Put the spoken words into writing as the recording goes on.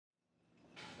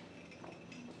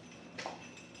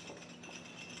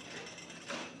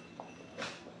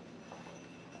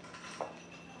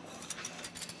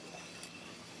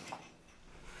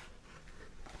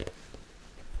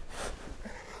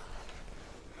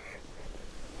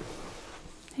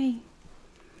Hey,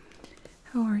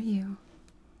 how are you?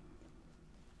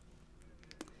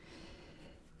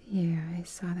 Yeah, I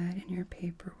saw that in your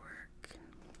paperwork.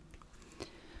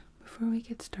 Before we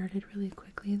get started really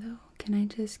quickly though, can I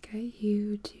just get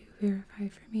you to verify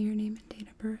for me your name and date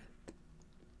of birth?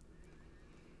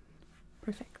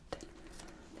 Perfect.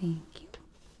 Thank you.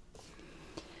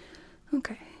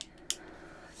 Okay,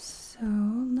 so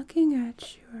looking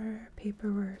at your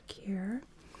paperwork here,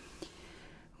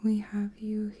 we have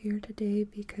you here today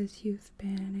because you've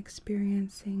been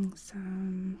experiencing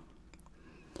some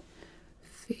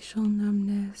facial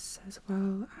numbness as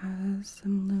well as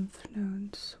some lymph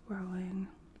node swelling.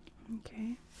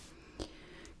 Okay.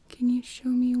 Can you show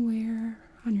me where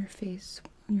on your face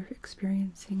you're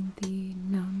experiencing the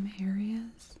numb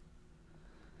areas?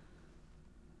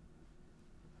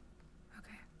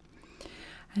 Okay.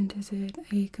 And is it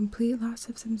a complete loss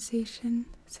of sensation?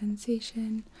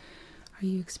 Are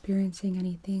you experiencing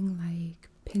anything like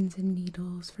pins and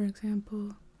needles, for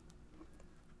example?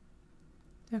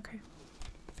 Okay.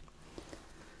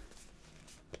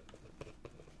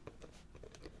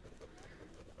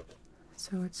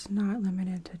 So it's not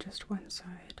limited to just one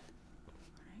side,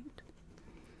 right?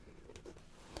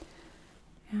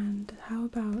 And how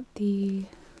about the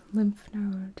lymph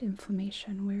node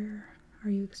inflammation? Where are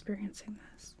you experiencing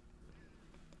this?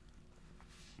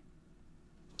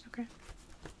 Okay.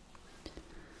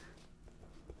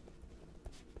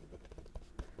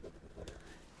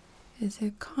 Is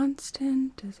it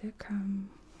constant? Does it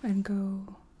come and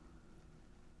go?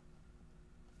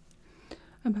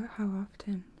 About how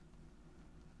often?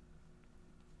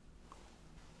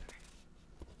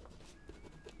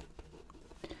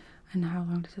 And how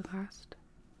long does it last?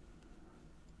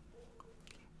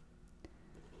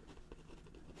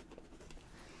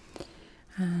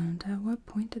 And at what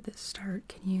point did this start?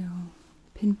 Can you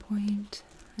pinpoint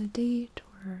a date,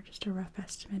 or just a rough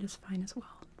estimate is fine as well?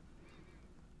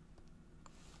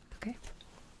 Okay.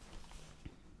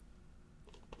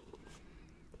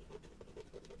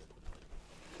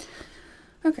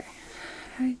 Okay,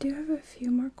 I do have a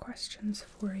few more questions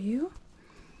for you.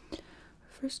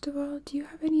 First of all, do you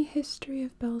have any history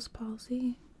of Bell's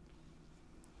palsy?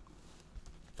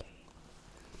 Okay.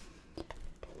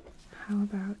 How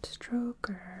about stroke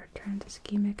or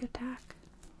transischemic attack?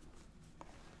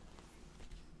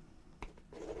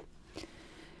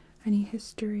 Any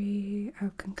history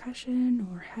of concussion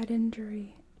or head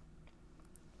injury?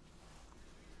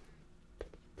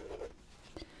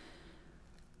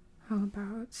 How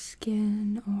about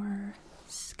skin or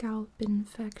scalp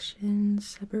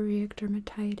infections, seborrheic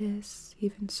dermatitis,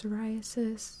 even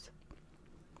psoriasis?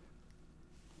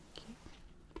 Okay.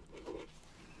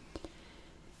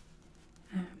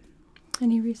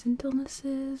 Any recent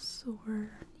illnesses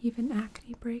or even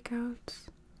acne breakouts?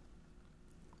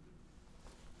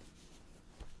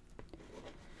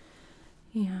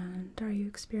 And are you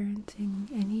experiencing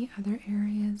any other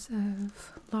areas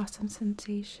of loss of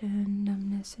sensation,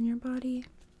 numbness in your body?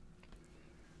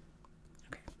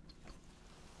 Okay.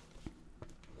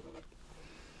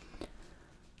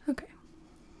 Okay.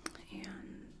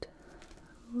 And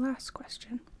last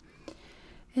question.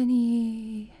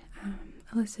 Any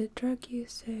illicit drug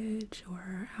usage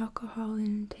or alcohol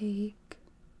intake?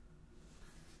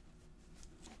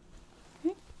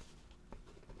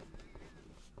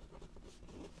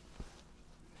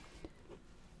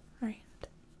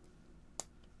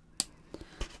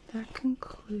 That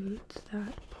concludes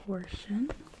that portion.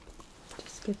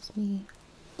 Just gives me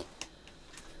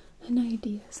an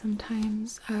idea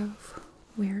sometimes of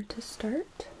where to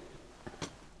start.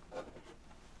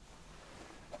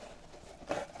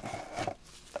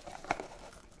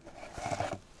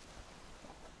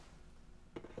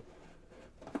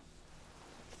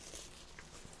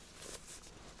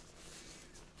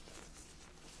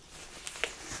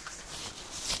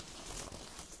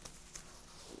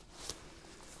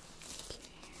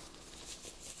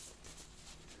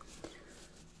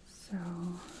 So,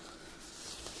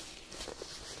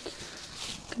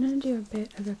 I'm going to do a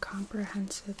bit of a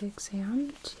comprehensive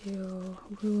exam to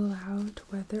rule out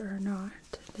whether or not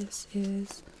this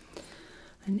is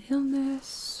an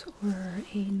illness or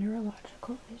a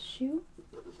neurological issue.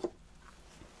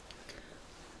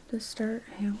 To start,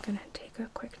 I'm going to take a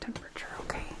quick temperature,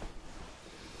 okay?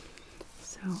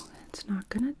 So, it's not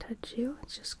going to touch you,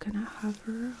 it's just going to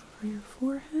hover over your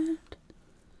forehead.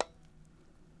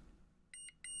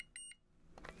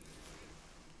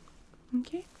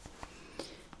 Okay,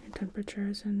 your temperature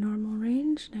is in normal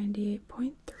range,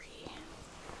 98.3.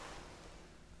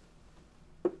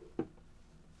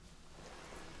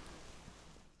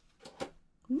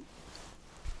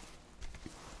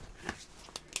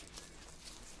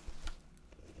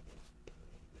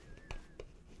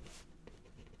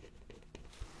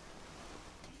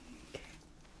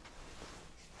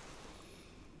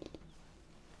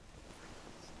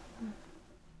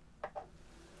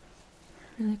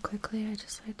 Really quickly, I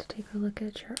just like to take a look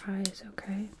at your eyes,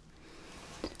 okay?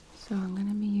 So I'm going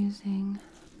to be using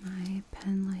my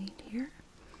pen light here,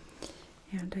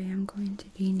 and I am going to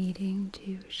be needing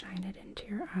to shine it into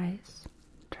your eyes.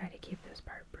 Try to keep this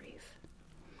part brief.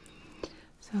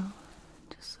 So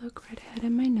just look right ahead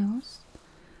in my nose.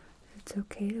 It's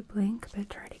okay to blink, but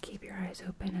try to keep your eyes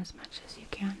open as much as you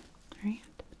can, alright?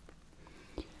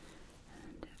 And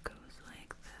it goes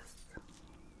like this.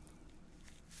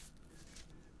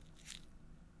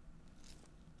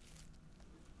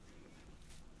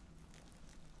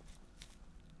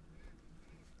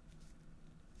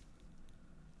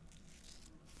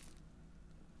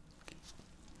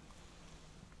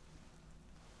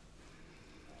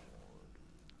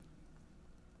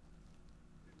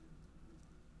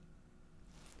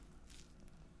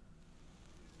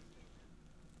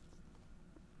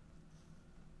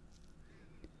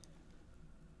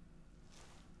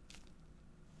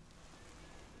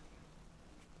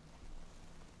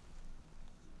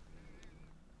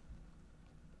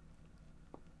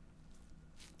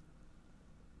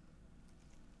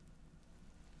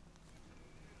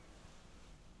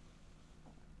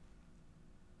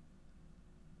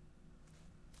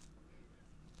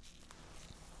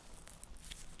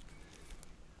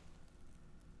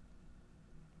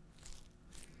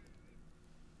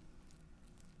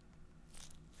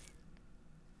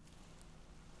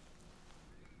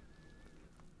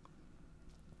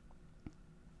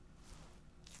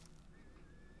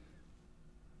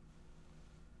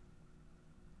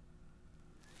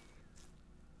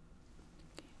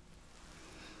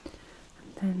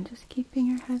 Then just keeping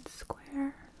your head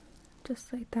square,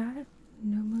 just like that.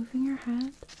 No moving your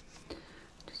head.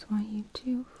 Just want you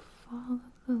to follow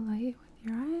the light with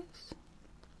your eyes.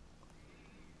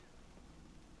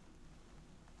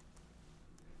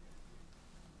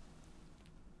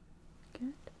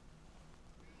 Good.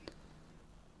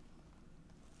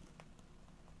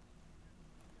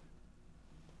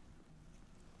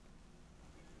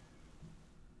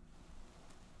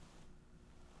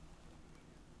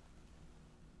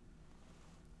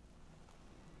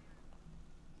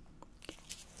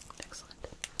 Excellent.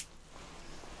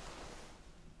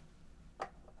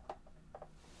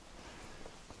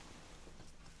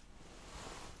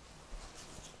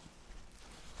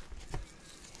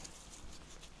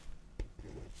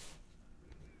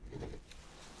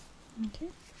 Okay.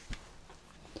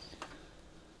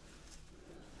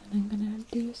 And I'm gonna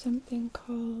do something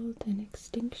called an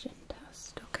extinction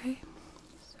test, okay?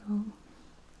 So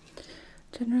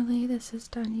generally this is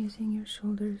done using your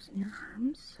shoulders and your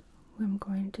arms. I'm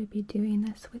going to be doing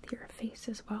this with your face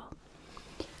as well.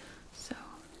 So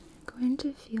you're going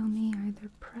to feel me either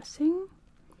pressing,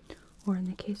 or in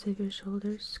the case of your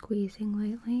shoulders, squeezing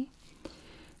lightly,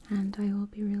 and I will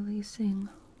be releasing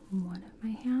one of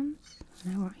my hands,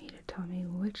 and I want you to tell me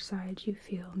which side you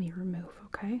feel me remove,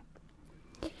 okay?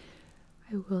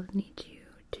 I will need you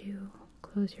to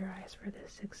close your eyes for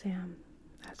this exam,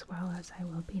 as well as I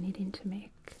will be needing to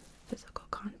make physical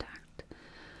contact.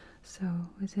 So,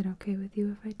 is it okay with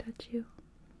you if I touch you?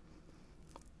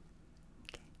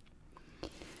 Okay.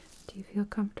 Do you feel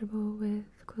comfortable with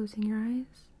closing your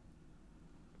eyes?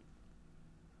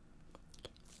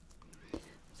 Okay.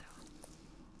 So,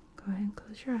 go ahead and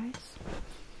close your eyes.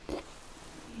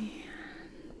 And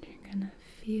you're gonna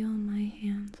feel my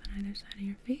hands on either side of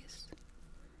your face.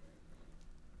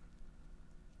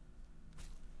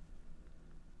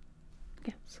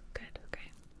 Yes, good,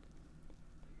 okay.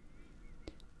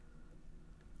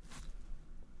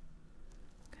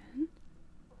 Good.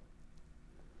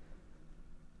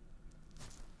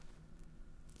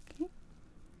 Okay.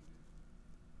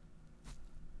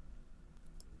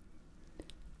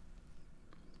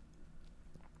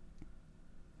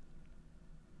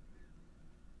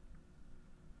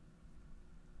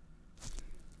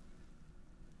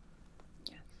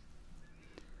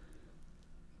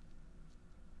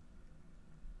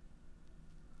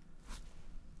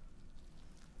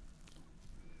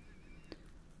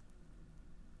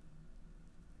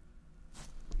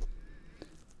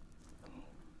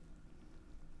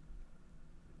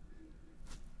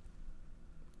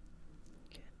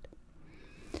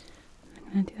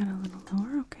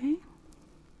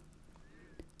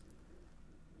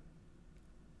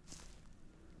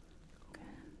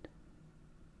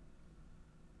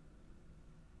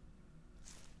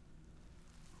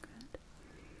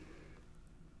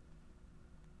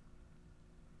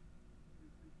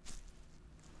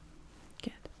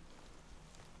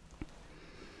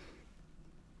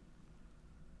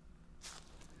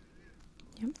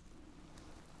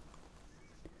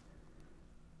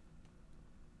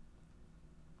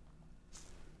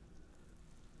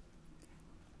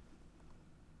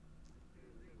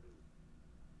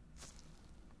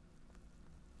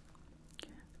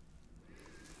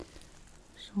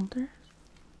 shoulders.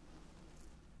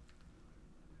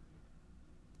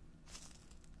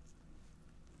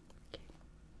 Okay.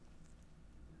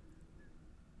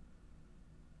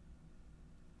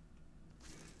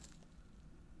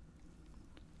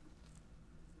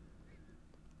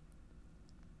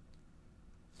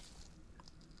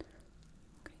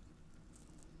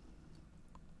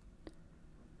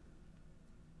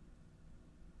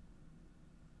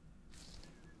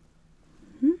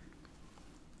 Mm-hmm.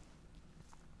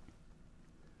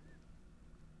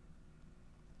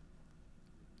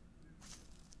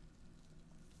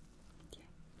 Okay.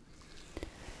 You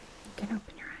can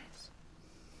open your eyes.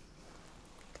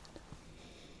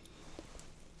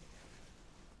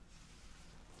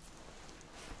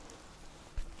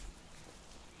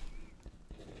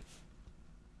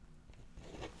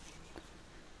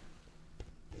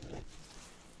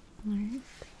 Alright.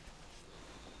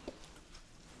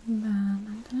 And then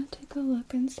I'm going to take a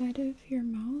look inside of your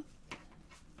mouth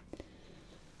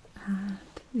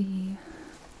at the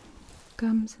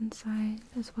gums inside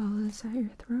as well as at your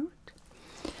throat.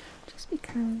 Just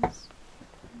because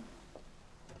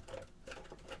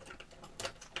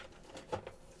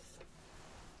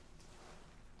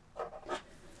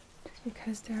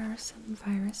there are some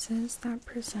viruses that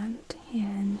present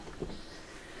in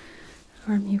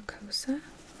our mucosa,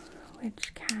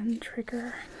 which can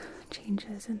trigger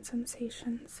changes in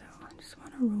sensation. So I just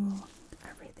want to rule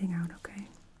everything out, okay?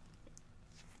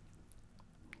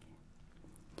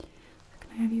 Can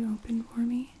I have you open for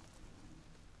me?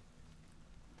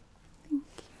 Thank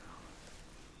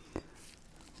you.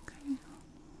 Okay.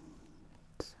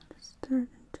 So just start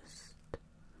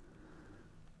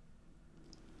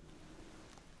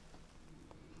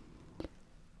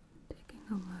taking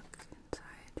a look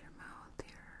inside your mouth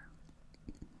here.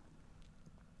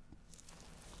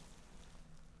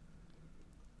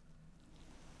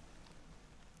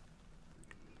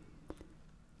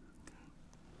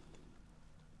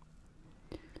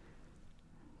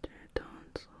 Under your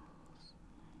tonsils.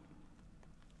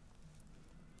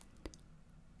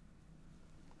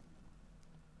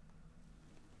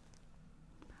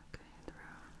 Back of your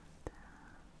throat.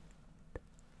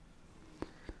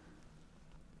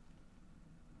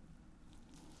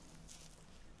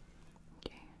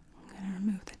 Okay, I'm going to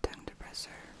remove the tongue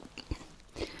depressor.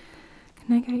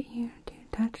 Can I get you to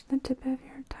touch the tip of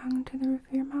your tongue to the roof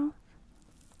of your mouth?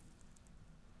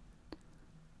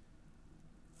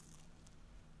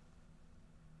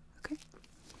 Okay, you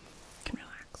can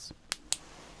relax.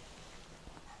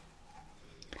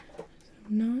 So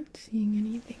I'm not seeing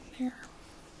anything there.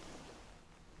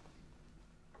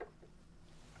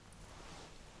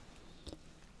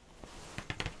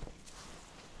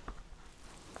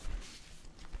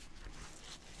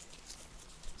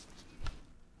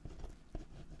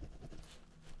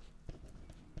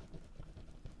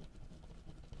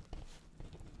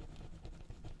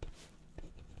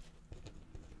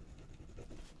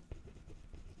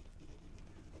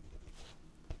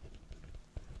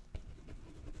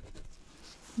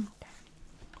 Okay.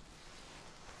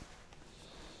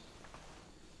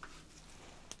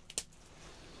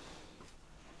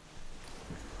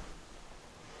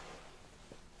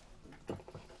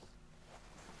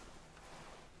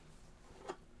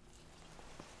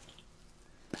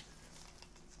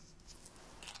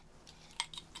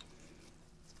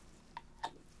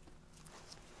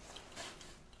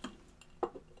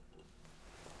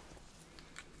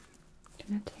 I'm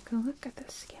going to take a look at the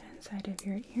skin inside of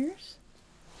your ears.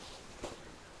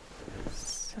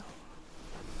 So,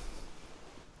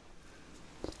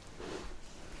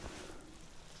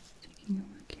 taking a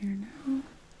look here now.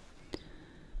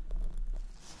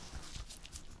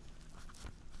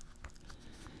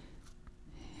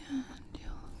 And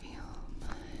you'll feel my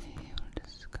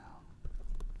otoscope.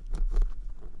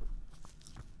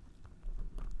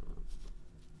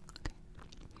 Okay.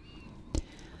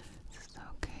 This is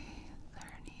okay. Is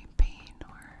there any pain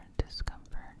or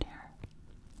discomfort here?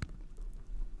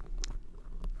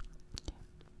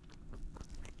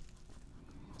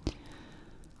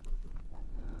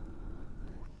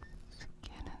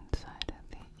 Skin inside of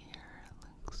the ear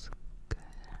looks good.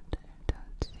 I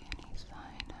don't see any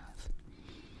sign of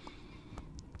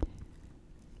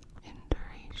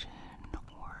induration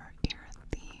or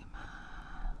erythema.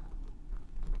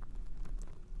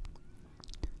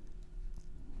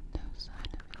 No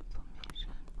sign of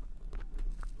inflammation.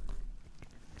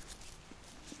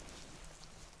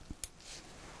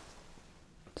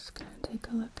 Just gonna take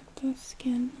a look at the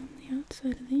skin on the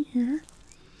outside of the ear.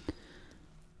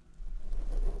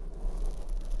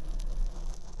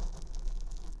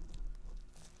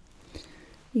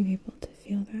 You able to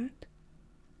feel that?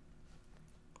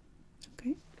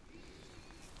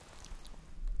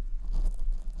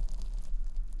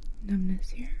 numbness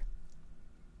here?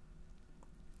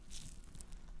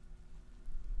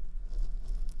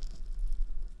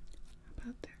 How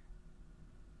about there?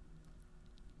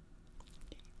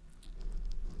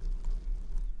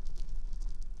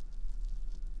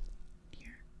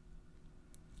 Here.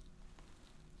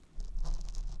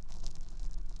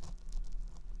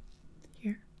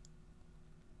 Here.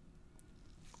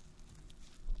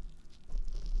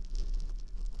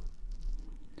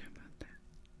 How about that?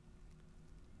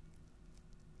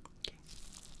 Okay.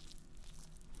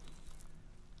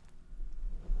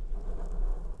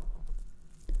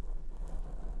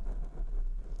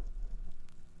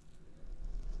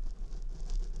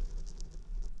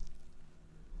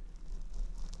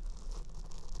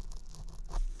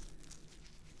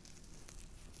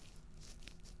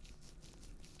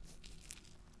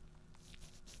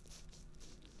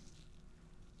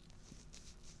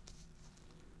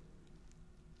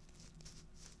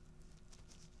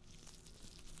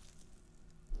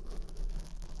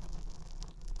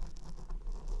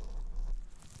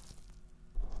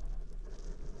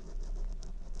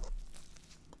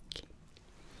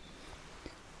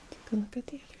 Take a look at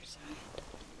the other side.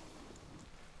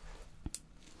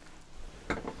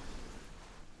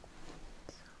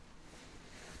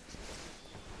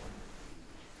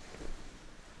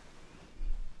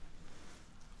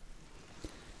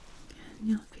 And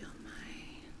you'll feel my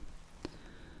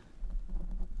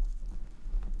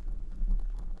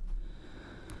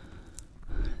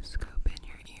scope in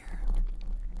your ear.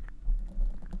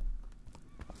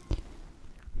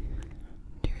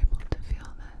 You're able to feel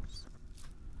this.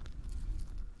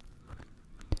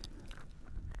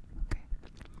 Okay.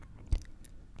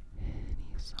 Any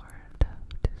sort of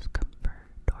discomfort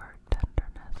or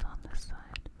tenderness on this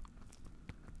side?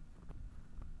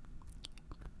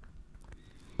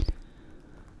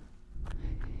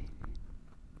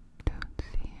 Don't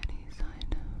see any sign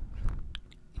of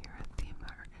erythema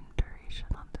or induration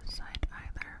on this side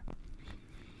either.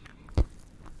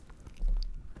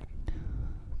 No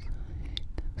sign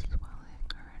of swelling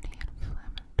or any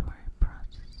inflammatory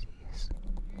processes.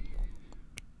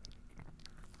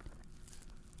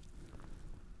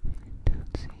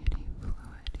 Don't see any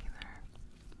fluid either.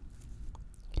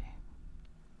 Okay.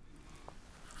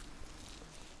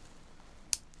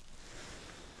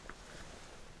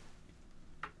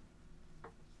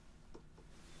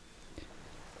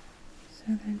 So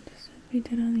then, just as we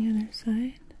did on the other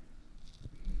side,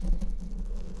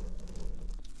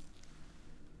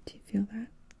 do you feel that?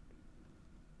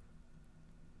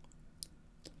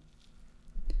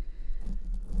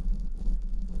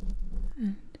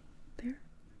 And there.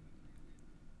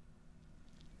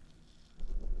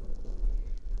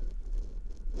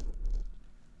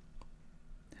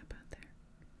 How about there?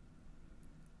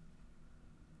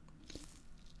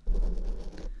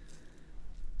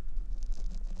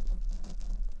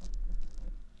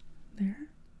 There.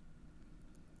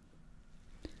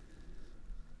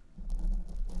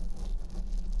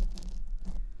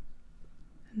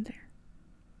 And there.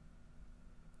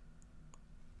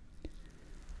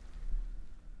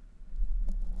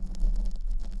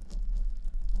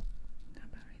 How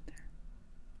about right there?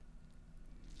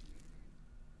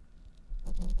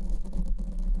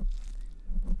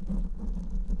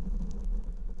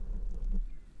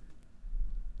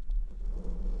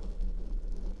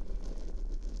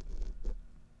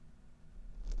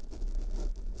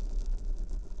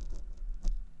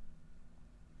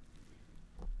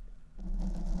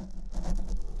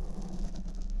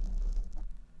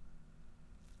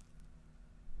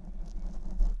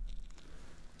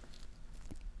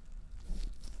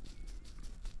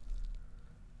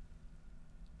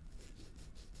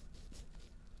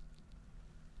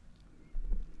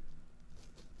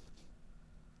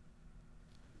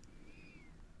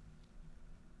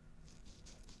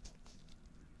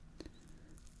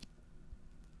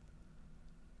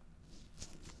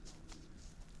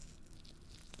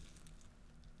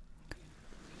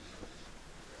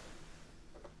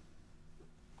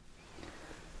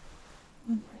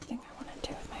 One more thing I want to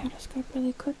do with my otoscope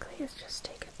really quickly is just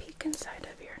take a peek inside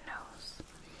of your nose.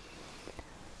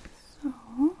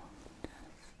 So,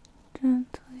 just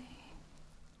gently.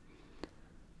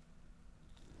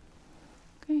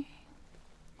 Okay.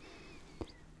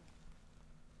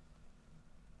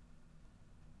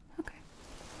 Okay.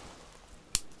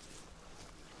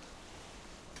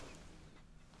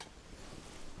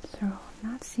 So,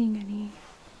 I'm not seeing any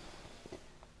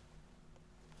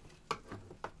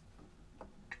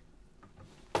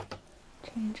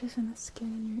changes in the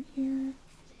skin in your ear.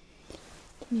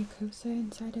 The mucosa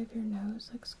inside of your nose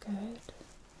looks good.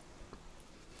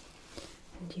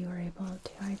 And you were able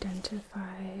to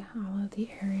identify all of the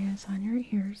areas on your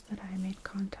ears that I made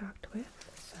contact with.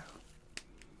 So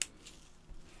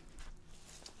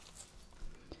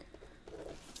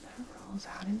that rules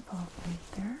out involvement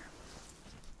there.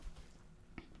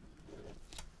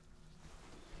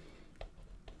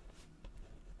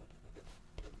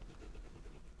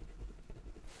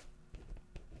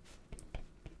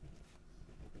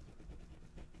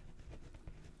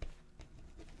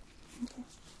 Okay.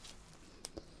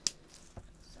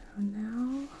 So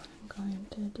now I'm going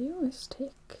to do is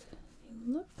take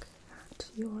a look at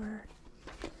your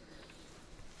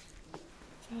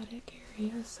lymphatic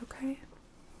areas, okay?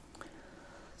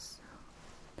 So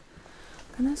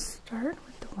I'm going to start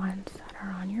with the ones that are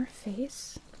on your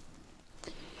face.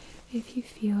 If you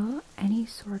feel any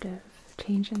sort of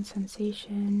change in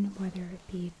sensation, whether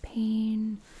it be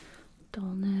pain,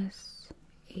 dullness,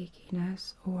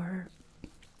 achiness, or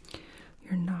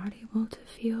you're not able to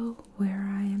feel where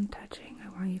I am touching, I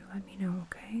want you to let me know,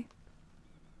 okay?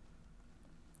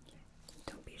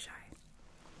 Don't be shy.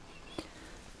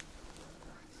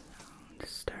 So, to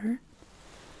start,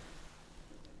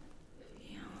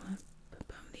 feel up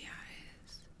above the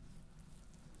eyes.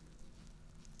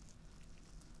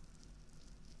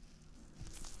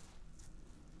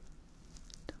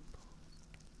 Temples.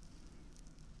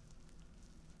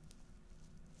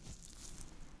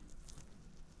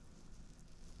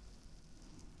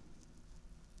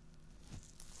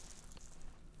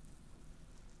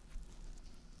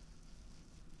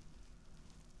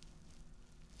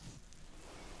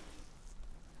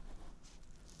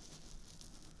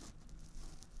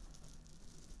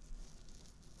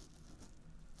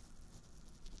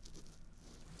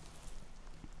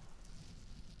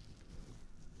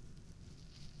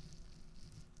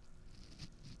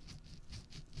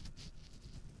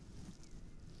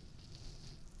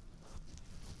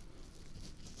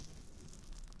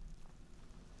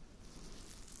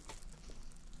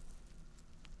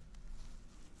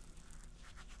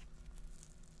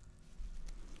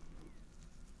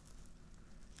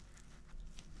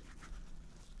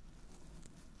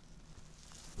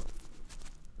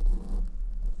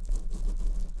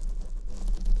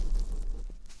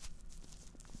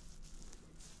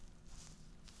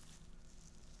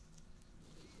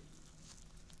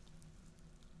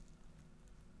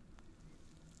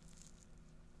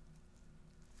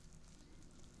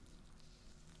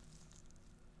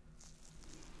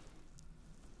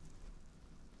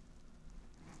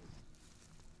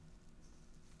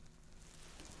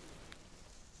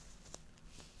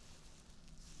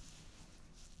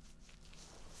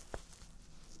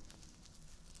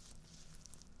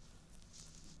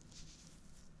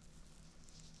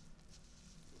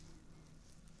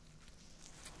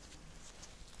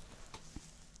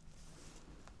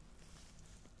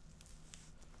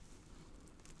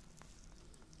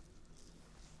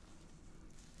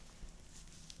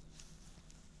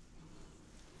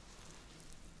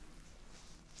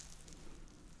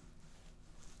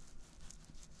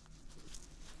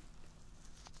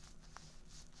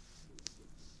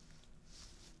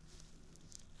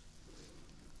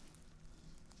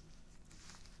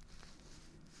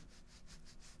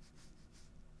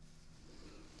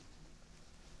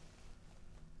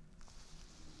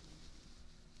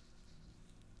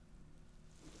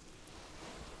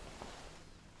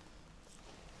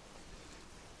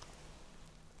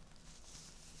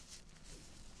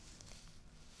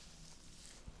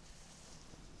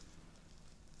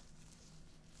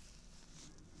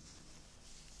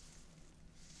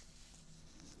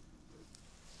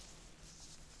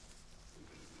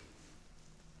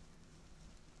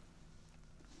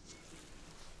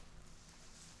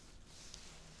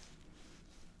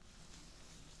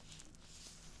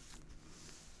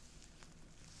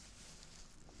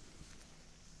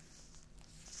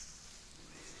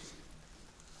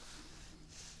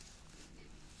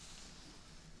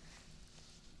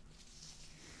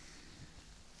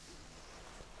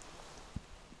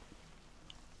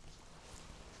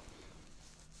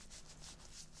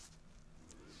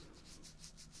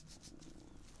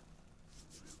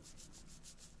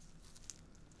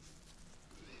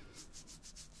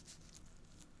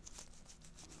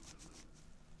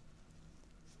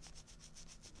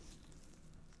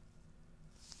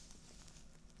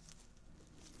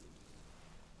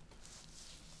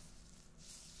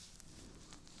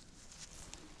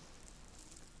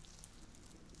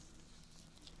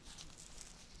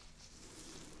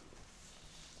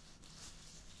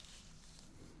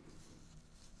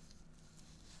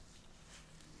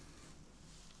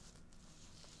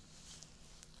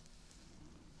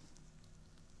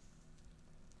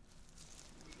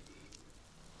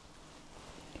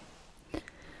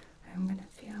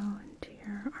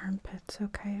 that's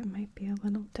okay. It might be a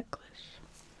little ticklish.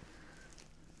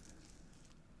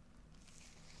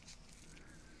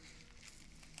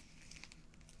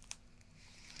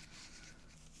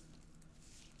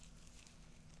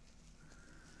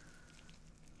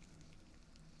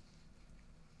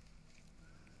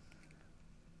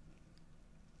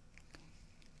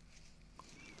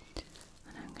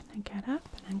 And I'm going to get up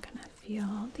and I'm going to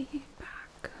feel the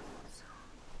back. So.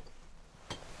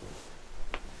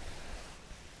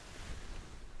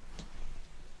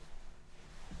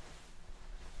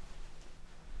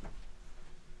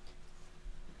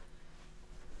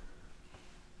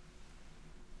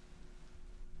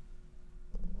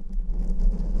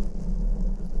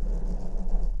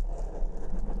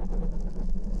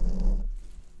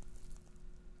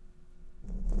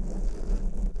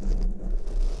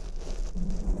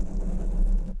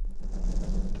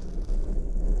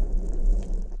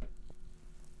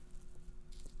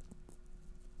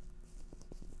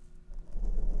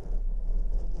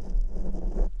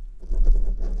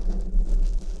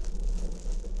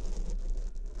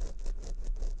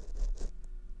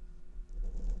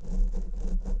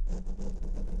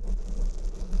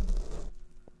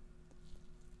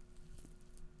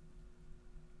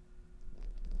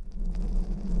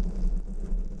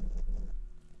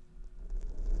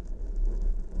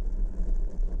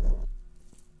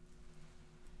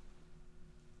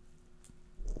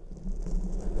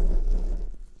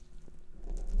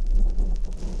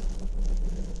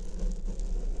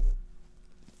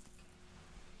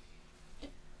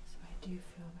 Do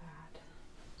feel that.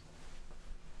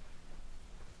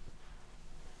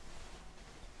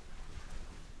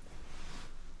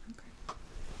 Okay.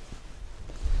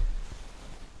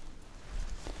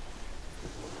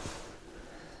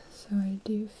 So I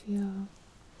do feel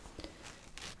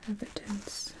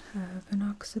evidence of an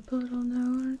occipital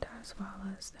node, as well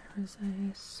as there is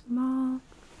a small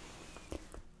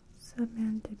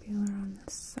submandibular on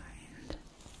this side.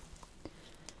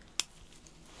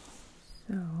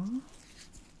 So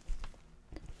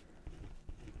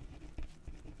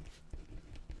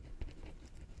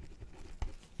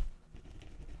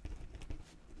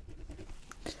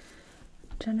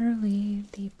generally,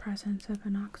 the presence of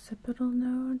an occipital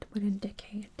node would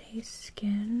indicate a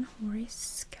skin or a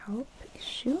scalp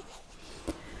issue.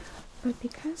 But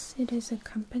because it is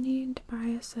accompanied by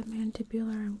a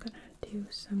submandibular, I'm going to do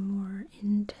some more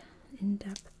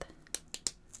in-depth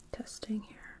testing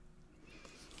here.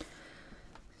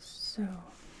 So,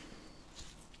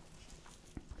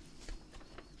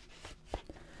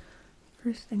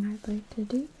 first thing I'd like to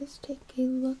do is take a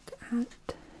look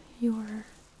at your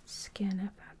skin,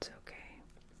 if that's okay.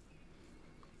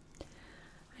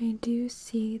 I do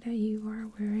see that you are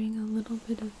wearing a little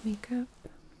bit of makeup.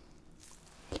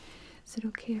 Is it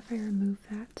okay if I remove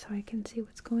that so I can see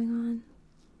what's going on?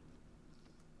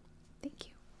 Thank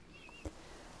you.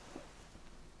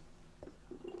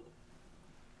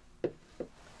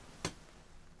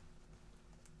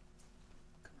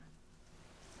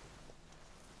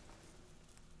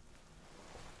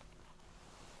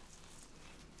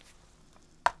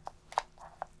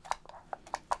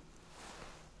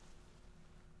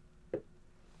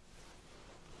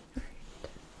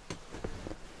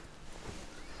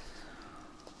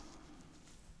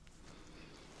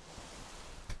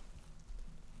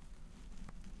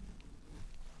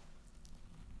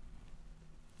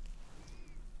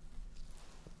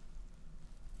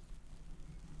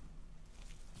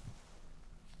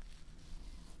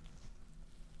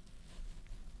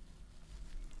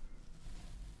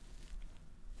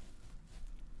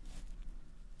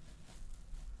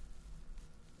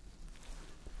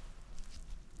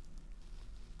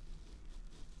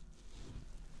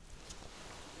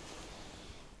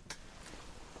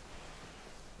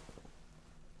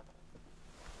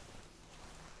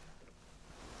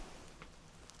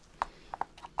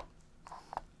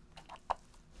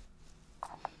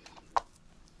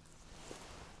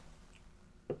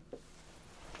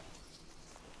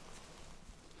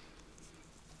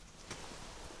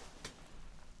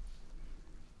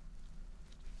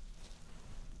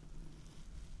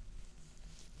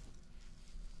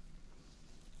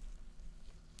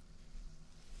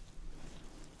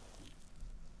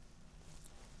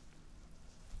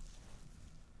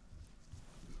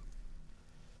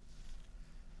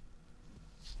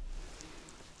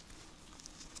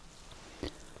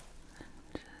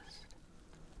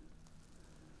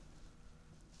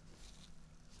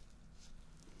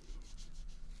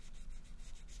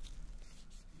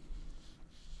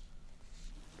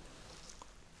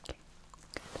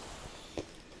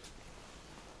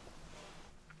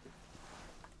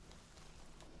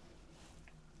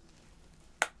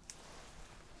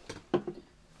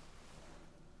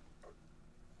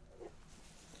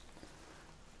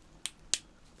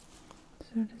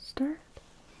 So to start,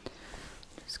 I'm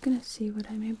just gonna see what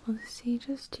I'm able to see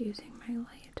just using my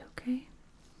light, okay?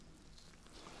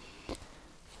 So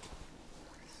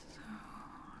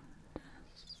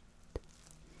just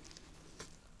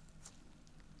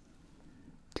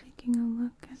taking a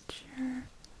look at your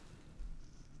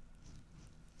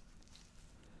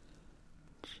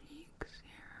cheeks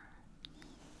here.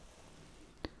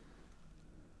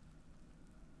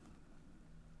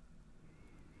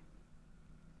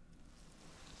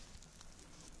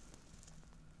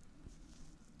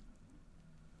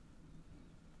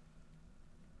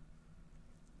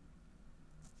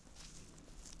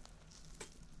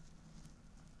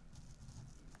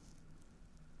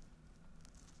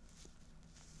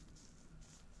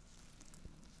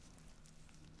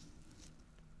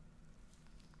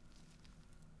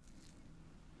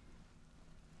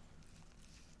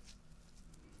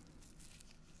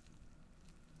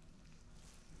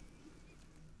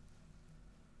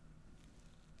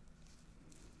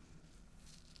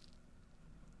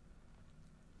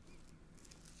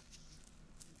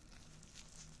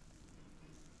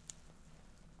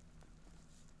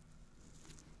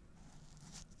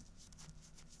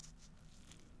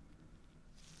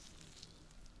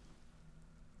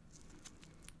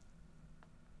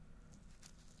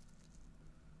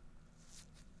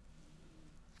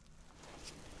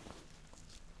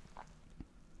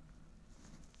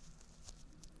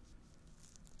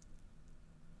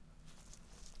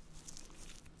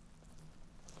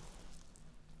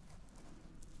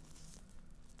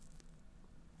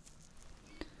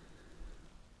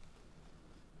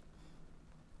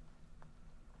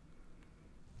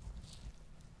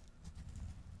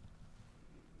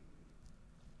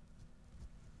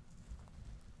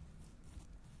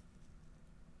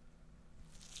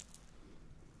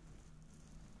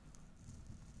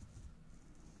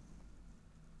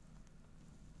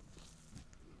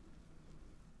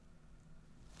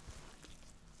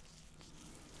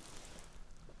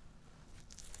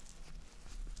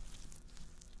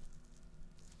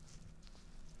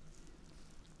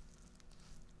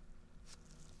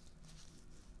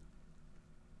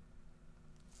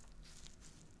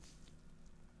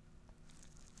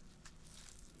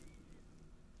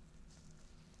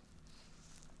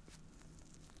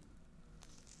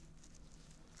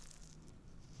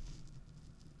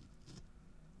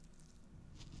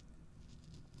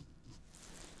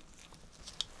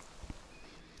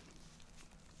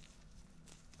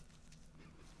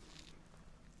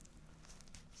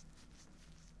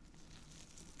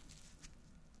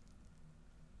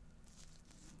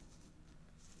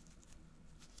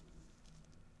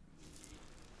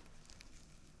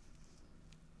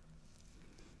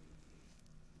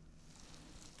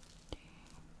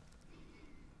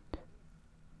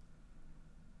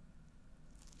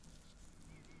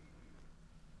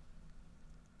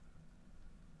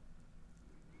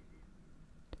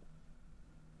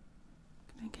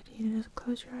 Can I get you to just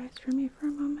close your eyes for me for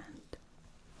a moment?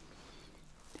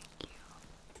 Thank you.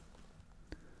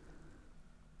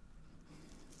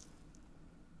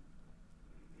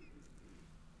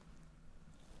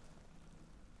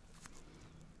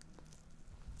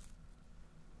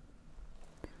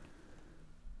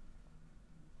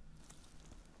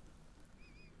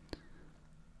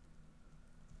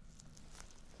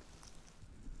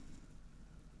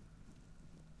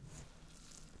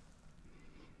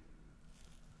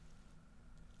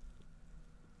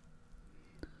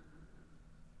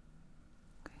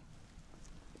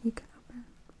 You can open.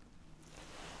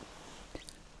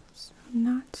 So I'm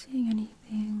not seeing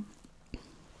anything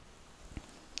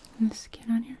in the skin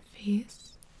on your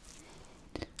face.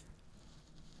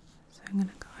 So I'm gonna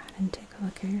go ahead and take a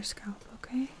look at your scalp,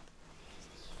 okay?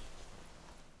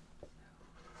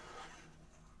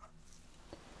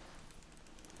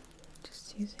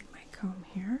 Just using my comb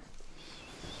here.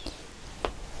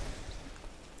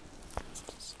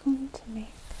 Just going to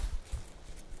make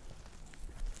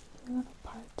a little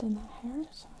part in the hair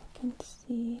so I can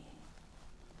see.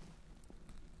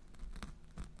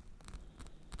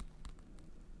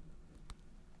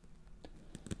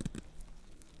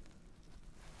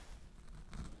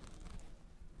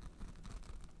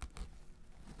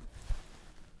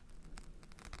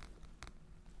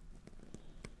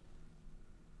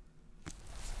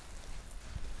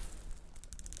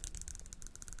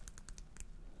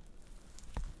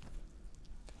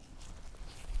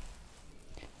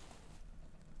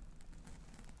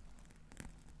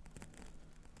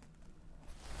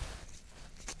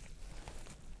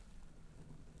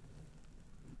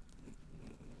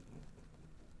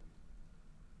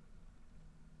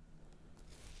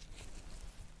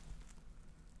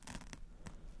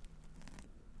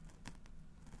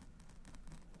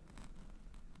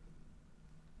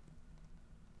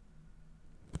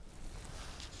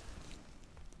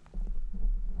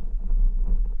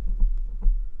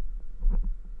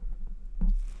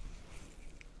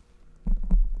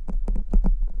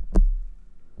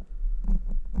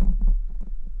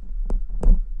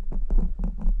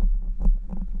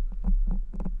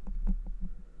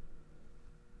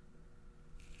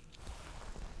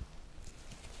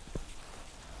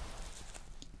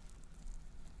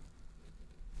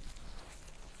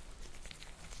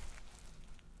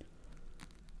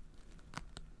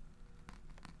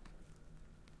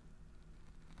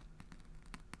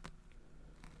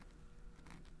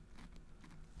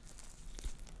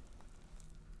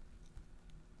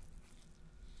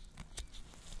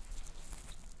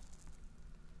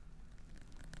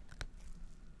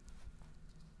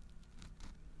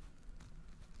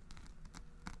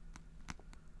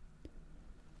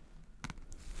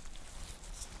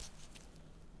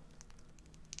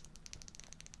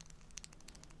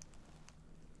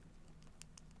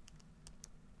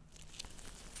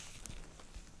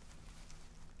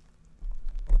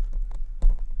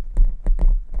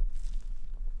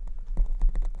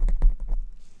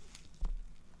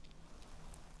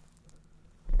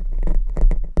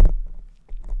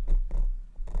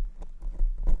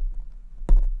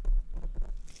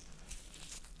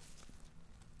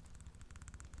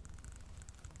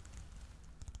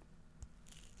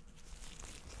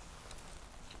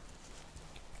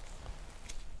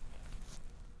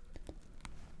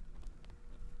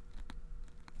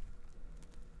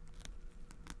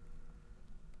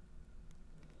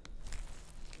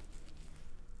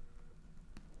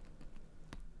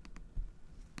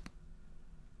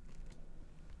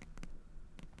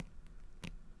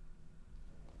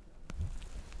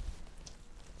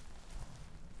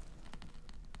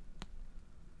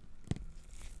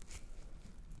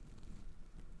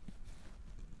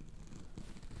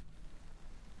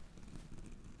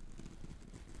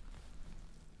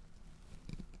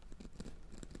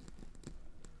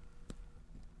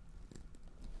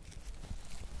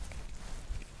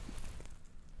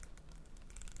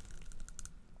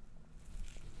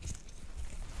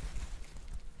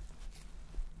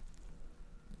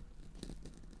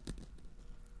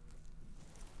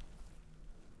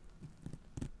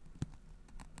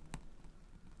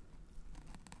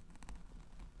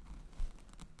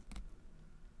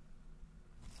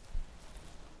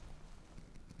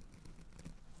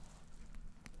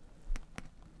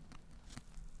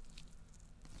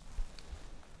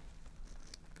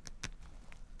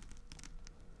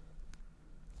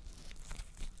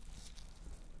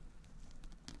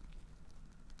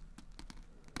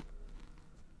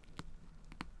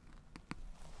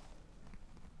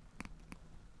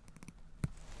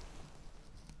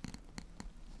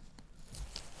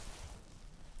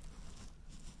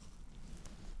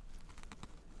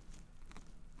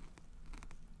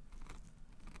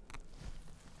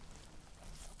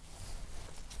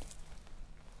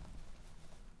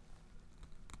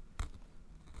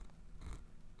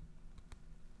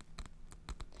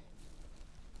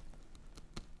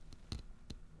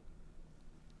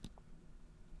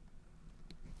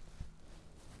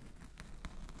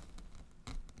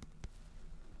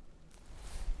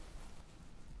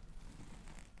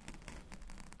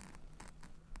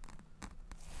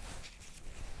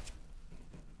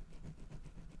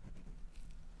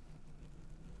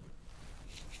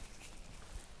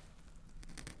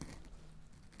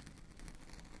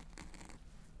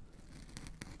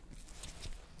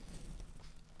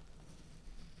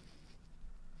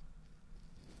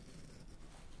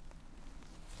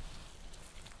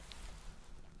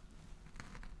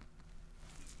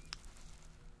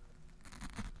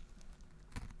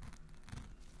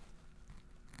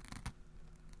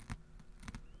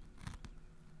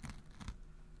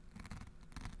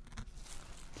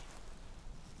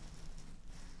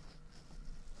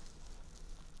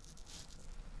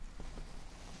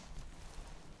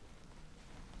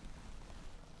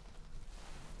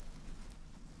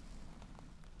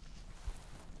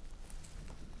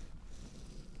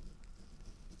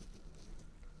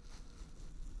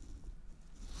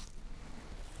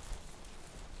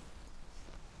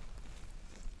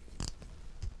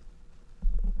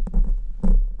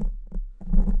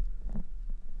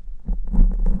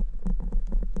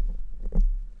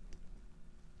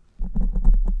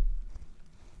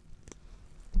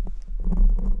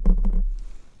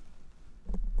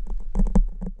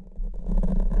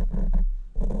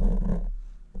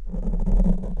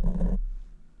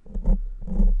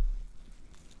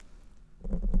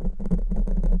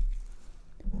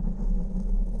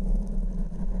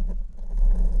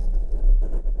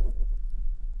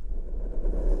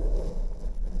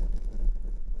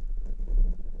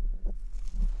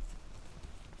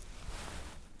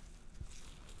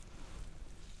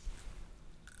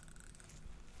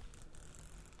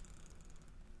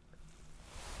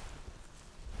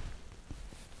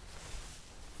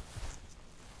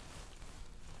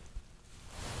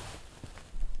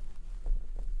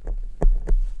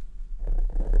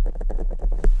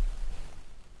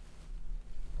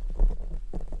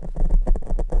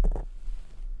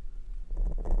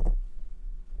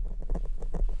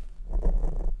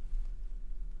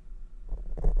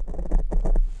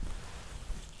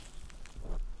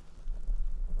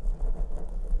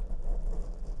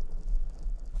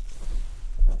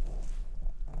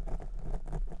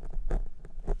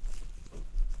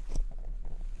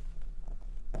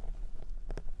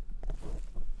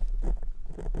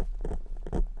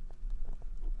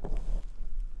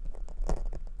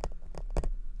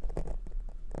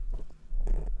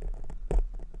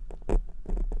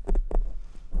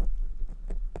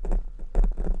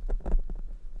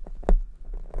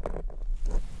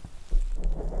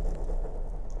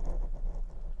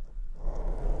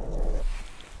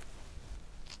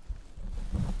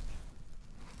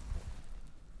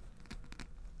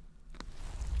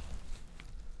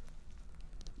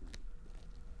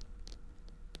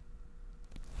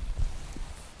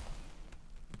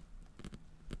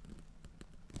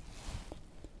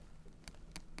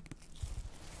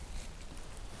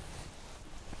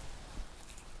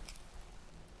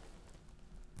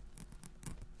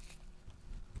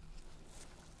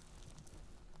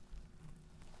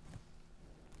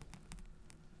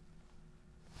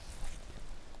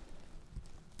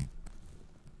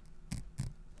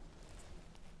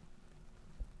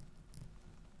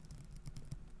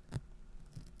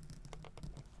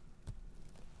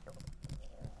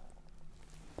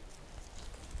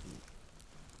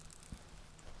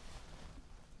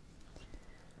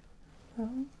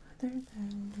 other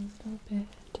than a little bit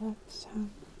of some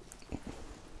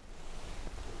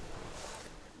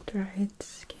dried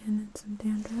skin and some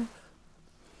dandruff,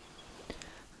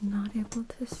 I'm not able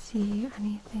to see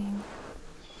anything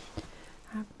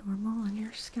abnormal on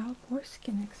your scalp or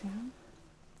skin exam.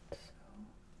 So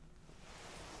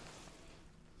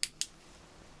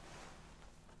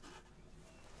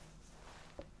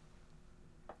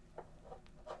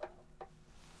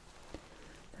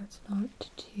that's not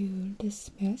to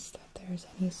dismiss that there's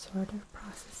any sort of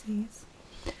processes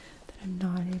that I'm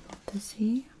not able to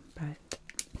see, but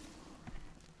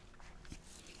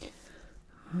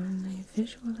on a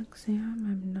visual exam,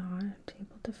 I'm not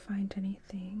able to find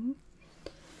anything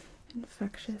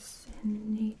infectious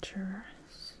in nature,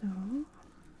 so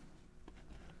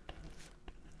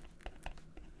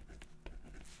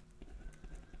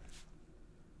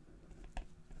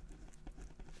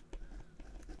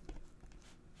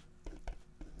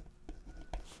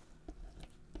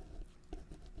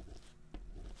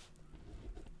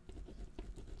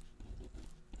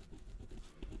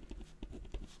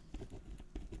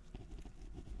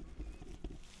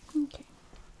okay.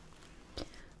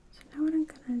 So now what I'm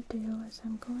going to do is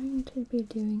I'm going to be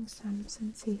doing some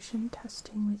sensation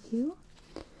testing with you,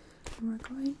 and we're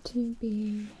going to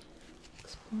be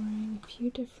exploring a few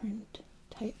different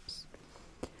types.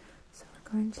 So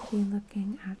we're going to be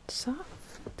looking at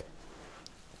soft,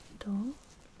 dull,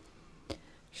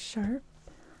 sharp,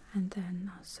 and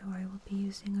then also I will be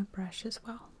using a brush as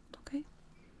well, okay?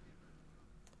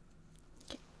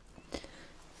 Okay,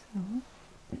 so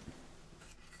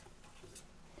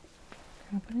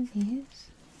grab one of these.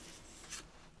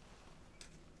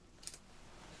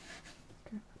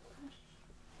 Grab a brush.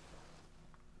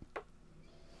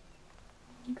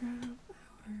 And grab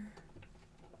our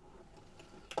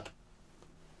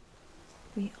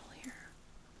wheel here.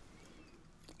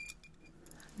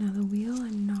 Now the wheel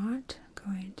I'm not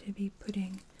going to be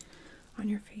putting on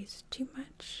your face too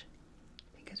much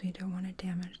because we don't want to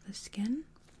damage the skin.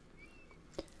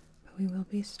 But we will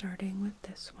be starting with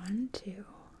this one to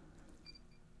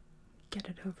get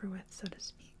it over with, so to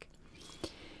speak.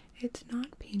 It's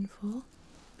not painful.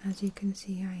 As you can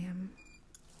see, I am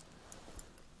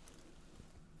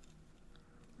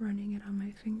running it on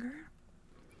my finger.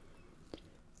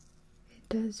 It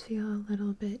does feel a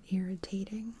little bit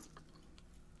irritating.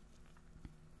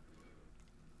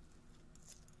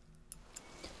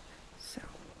 So,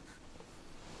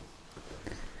 I'm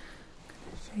going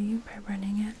to show you by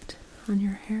running it on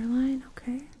your hairline,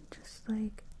 okay? Just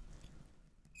like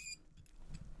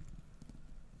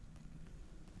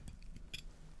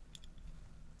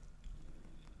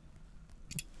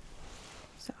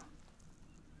so.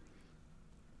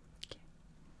 Okay.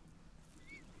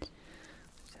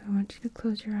 So I want you to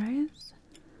close your eyes,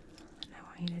 and I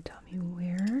want you to tell me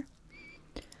where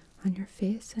on your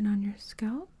face and on your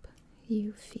scalp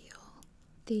you feel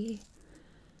the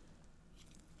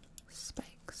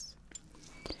spikes.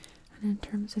 And in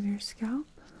terms of your scalp,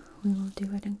 we will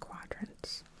do it in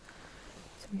quadrants.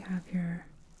 So we have your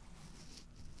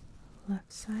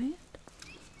left side,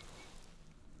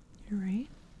 your right,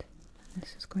 and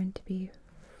this is going to be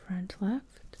front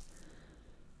left,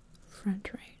 front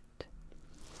right.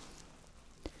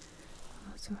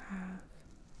 We also have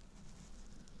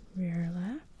rear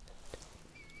left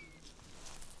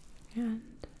and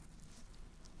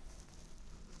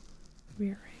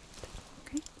rear right.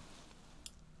 Okay?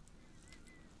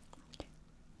 Okay.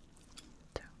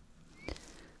 So,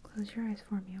 close your eyes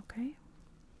for me, okay?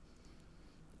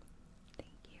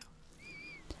 Thank you.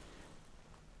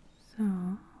 So,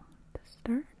 to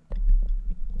start,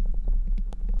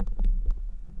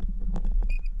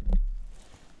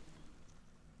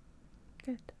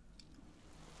 good.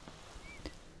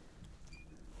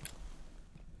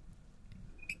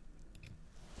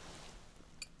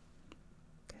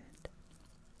 Good.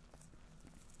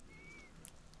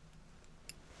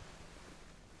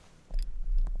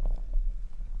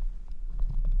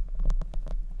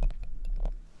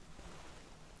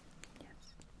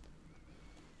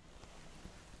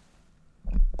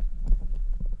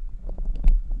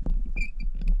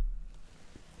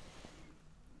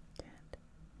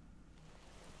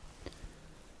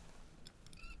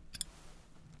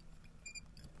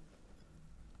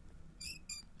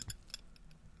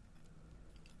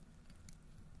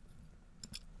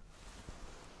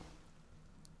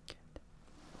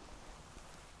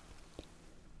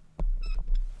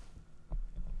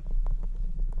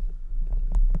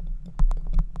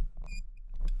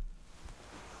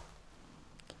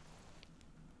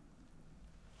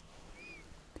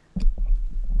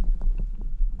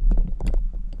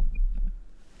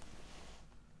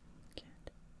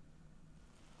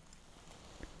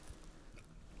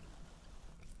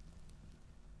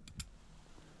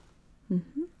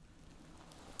 Mm-hmm.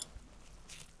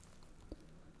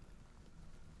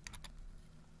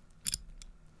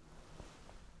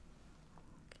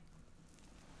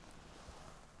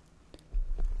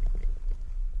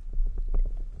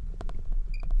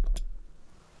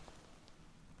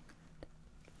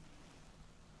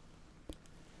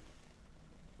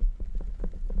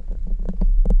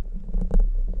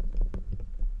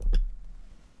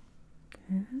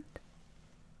 Good.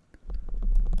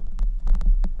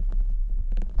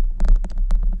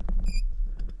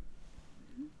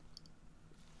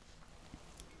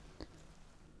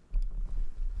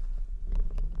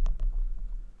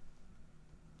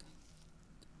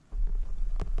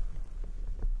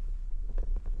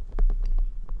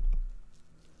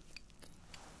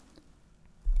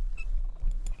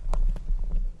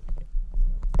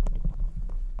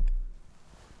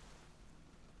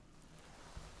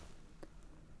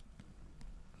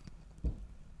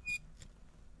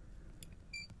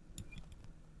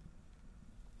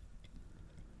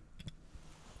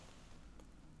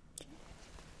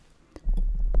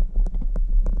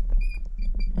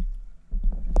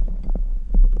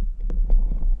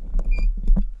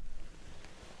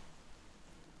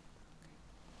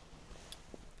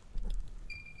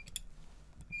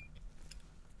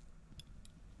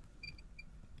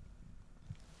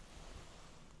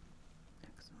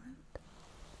 Excellent.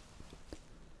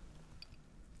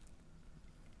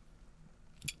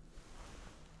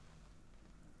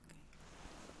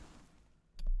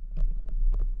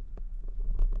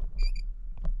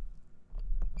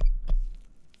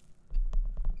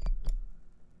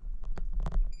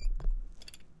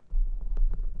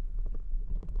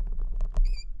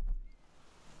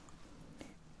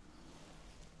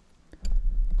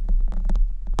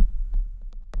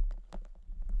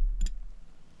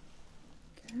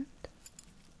 Good.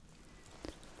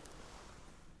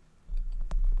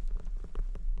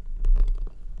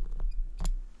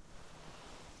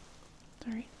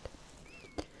 All right.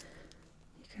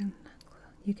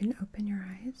 You can open your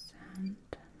eyes and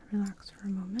relax for a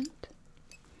moment.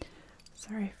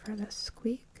 Sorry for the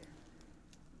squeak.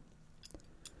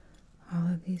 All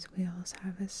of these wheels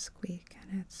have a squeak,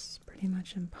 and it's pretty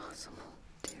much impossible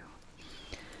to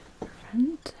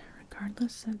prevent,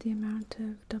 regardless of the amount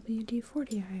of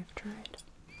WD-40 I have tried.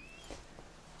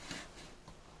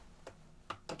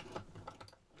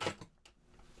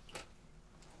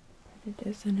 But it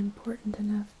is an important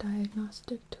enough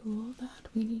diagnostic tool that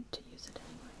we need to use it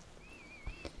anyway.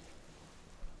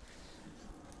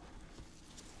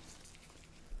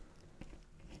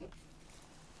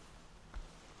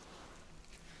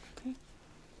 Okay.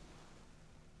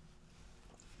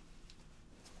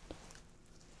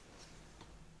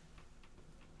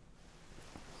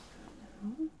 So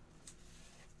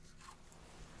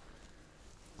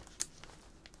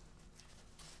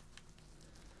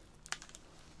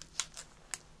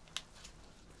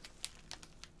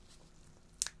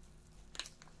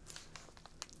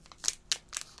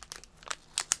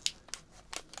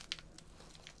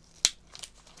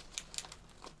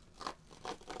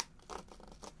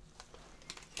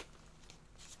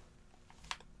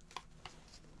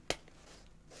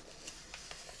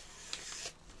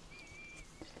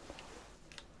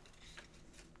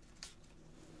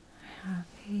now I have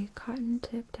a cotton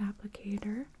tipped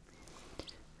applicator.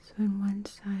 So on one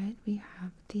side we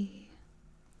have the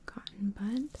cotton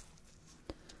bud.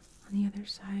 On the other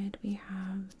side we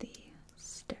have the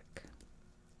stick.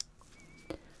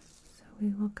 So we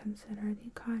will consider the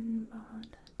cotton bud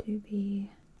to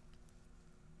be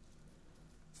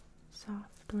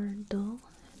soft or dull,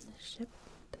 and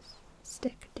the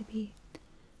stick to be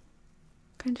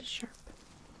kind of sharp.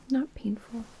 Not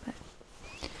painful, but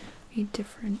a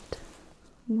different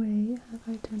way of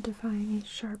identifying a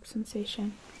sharp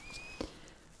sensation.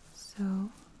 So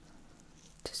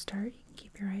to start, you can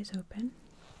keep your eyes open.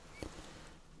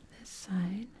 This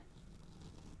side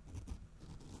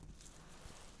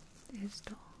is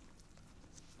dull.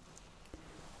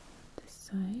 This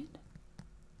side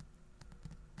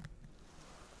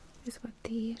is what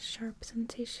the sharp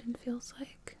sensation feels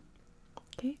like.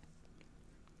 Okay?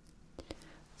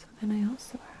 So then I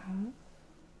also have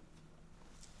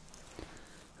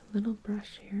a little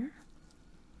brush here.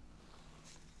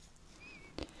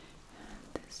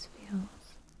 And this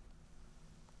feels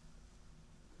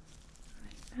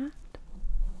like that.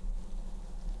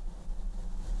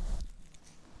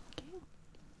 Okay.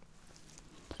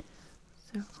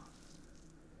 So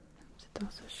it's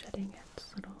also shedding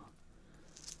its little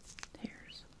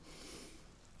hairs.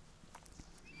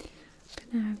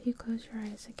 I'm gonna have you close your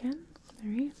eyes again.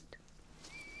 Alright.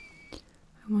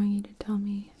 I want you to tell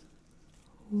me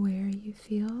where you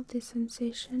feel the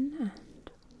sensation and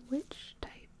which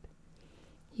type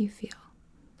you feel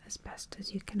as best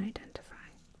as you can identify.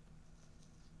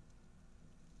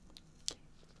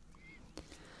 Okay.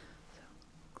 So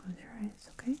close your eyes,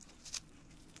 okay?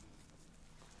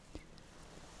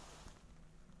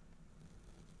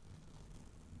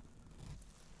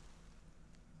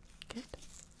 Good.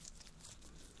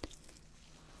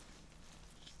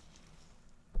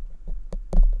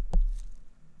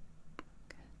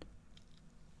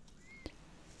 Good.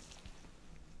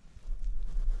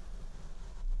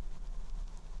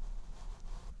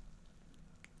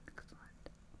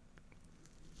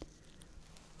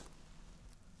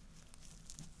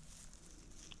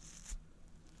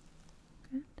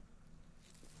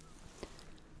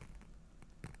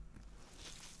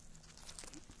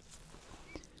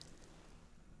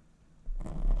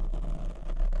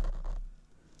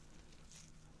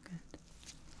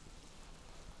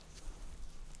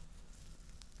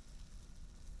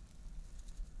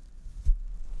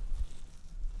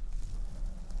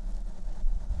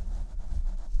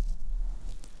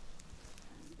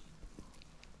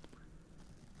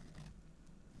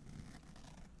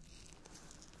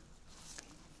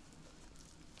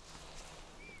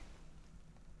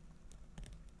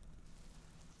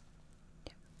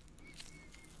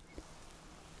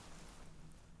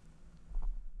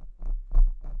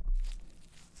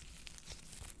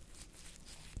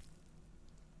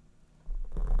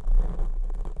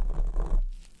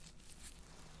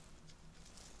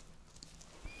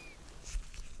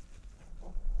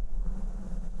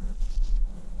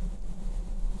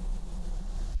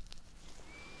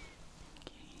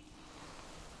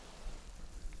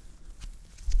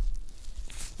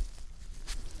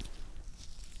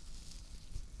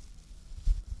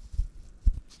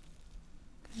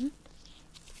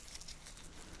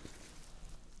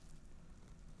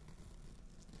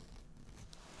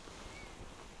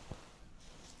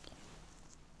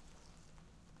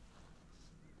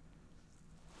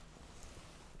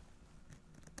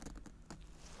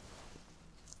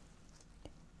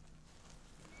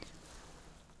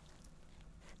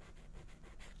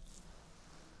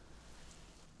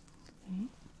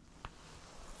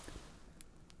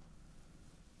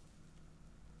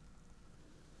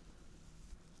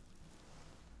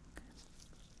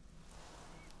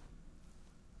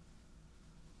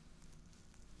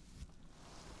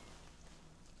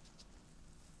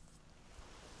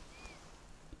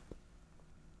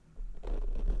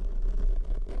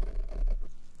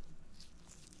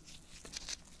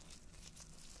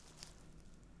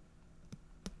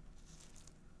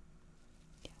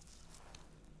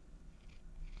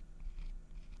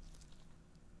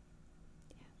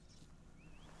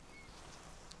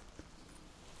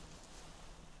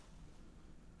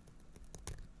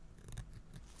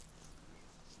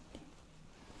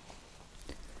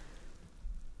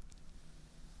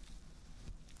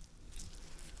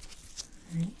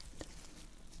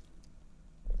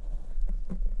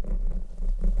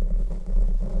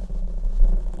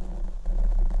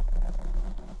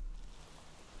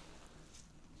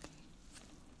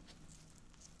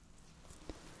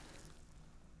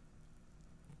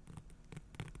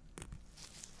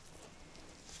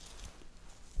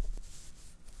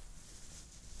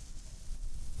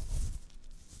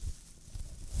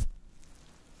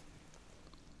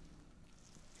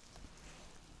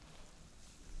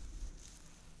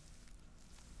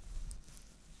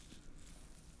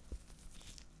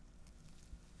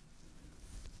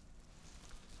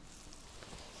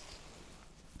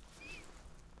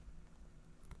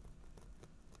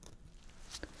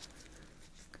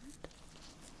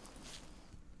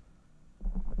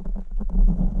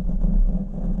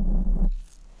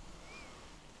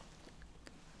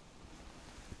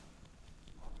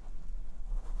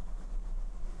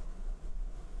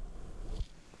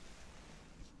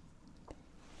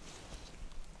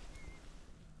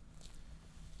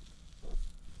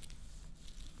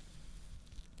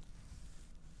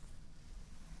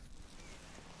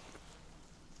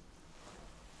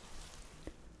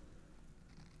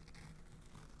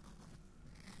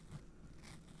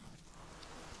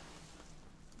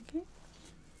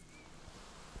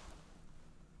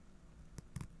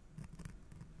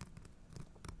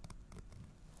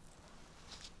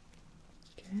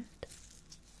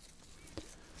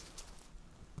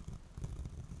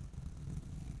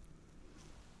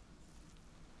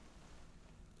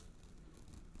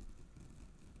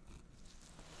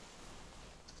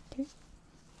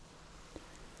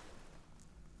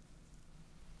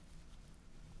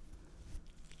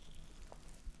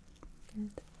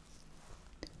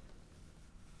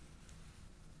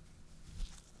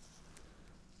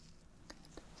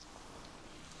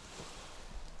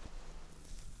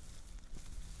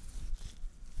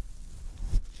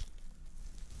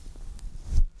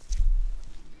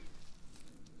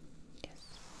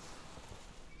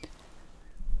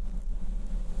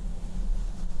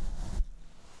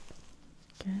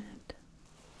 Good.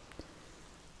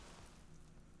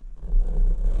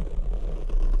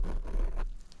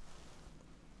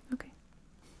 Okay,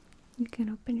 you can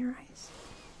open your eyes.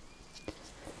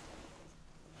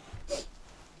 So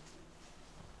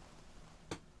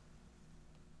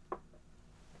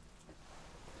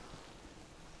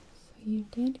you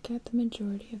did get the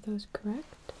majority of those correct.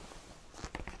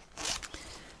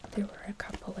 There were a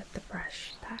couple with the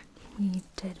brush that we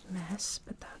did miss,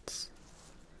 but that's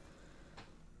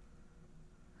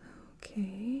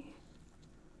okay.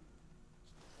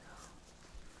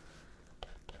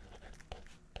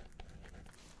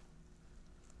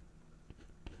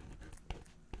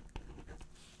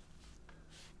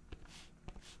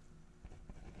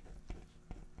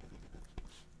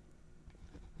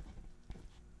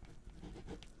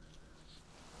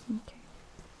 Okay.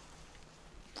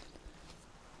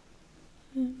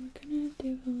 And we're gonna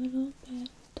do a little bit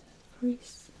of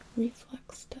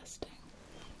reflex testing.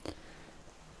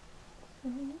 So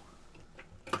I'm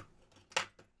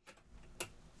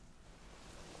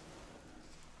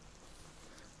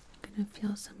gonna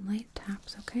feel some light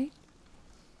taps, okay?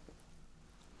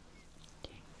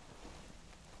 Okay.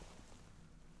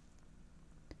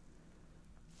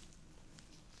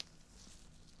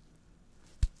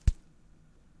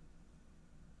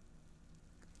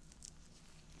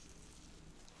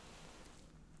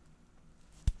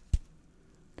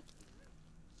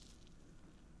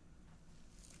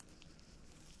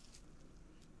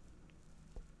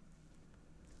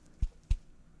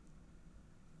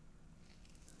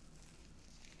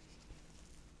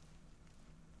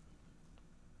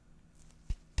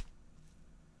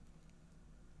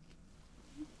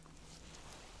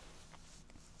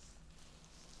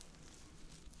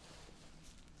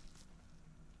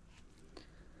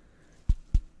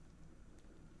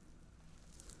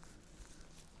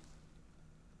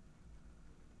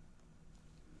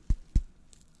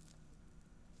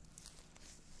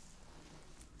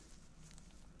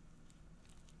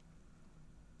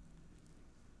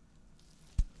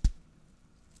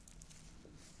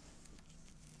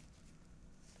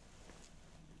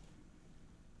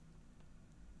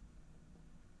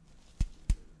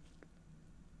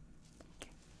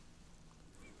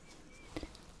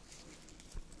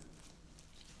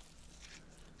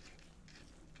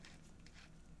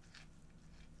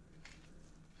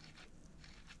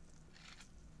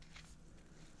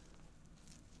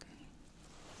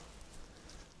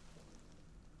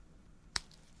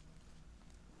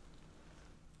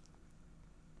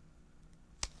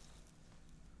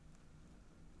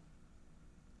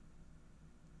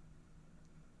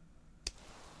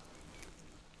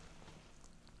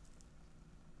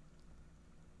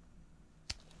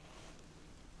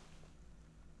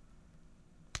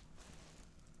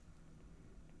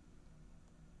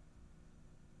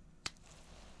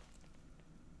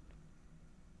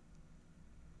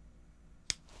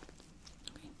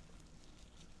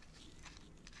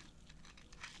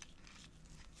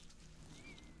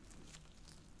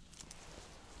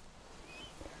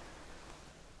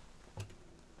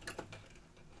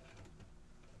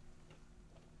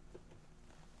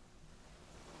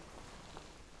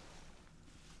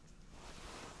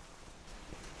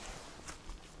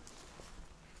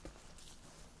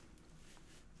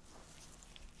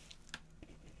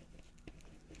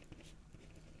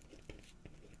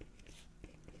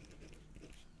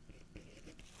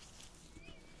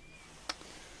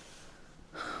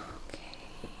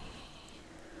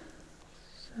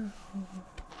 So,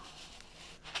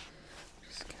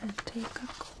 just gonna take a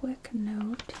quick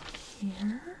note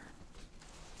here.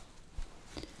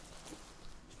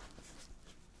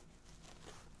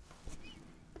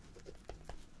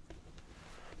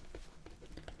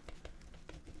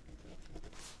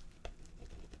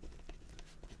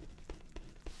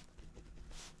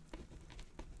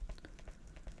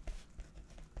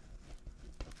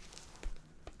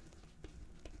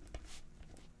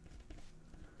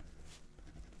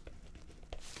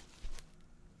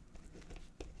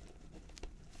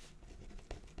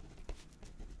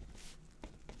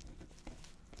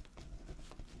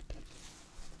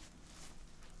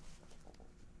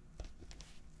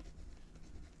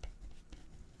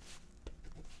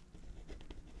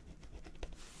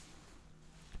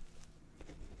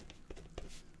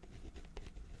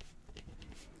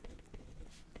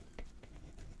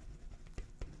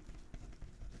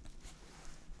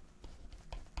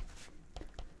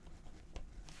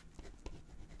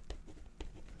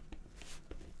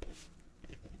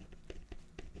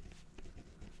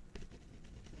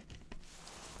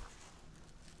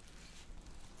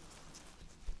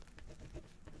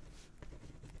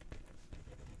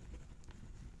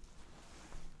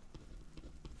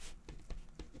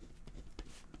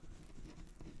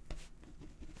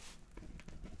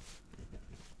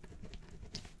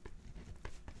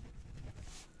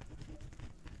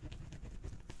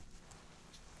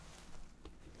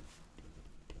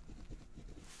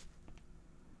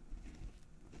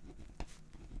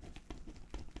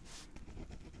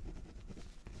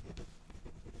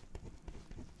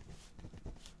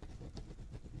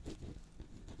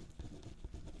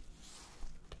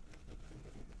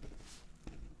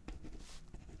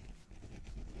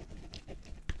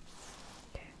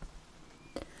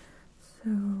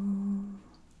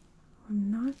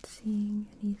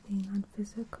 anything on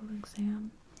physical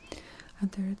exam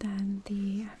other than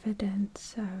the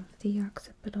evidence of the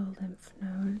occipital lymph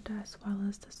node as well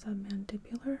as the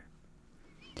submandibular.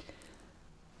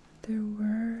 There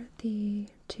were the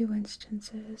 2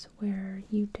 instances where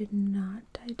you did not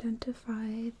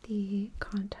identify the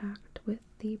contact with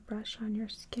the brush on your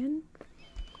skin.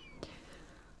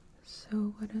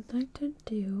 So what I'd like to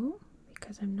do,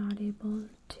 because I'm not able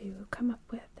to come up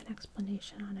with an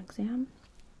explanation on exam,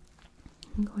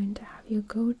 I'm going to have you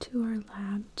go to our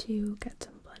lab to get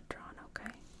some blood drawn,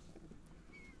 okay?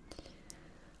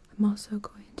 I'm also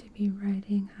going to be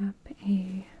writing up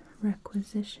a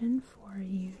requisition for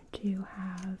you to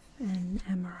have an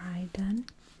MRI done.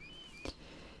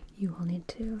 You will need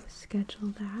to schedule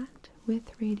that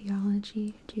with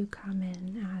radiology to come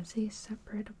in as a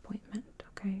separate appointment,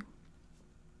 okay?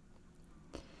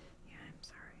 Yeah, I'm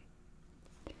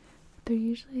sorry. They're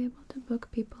usually able to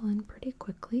book people in pretty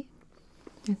quickly.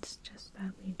 It's just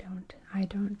that I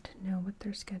don't know what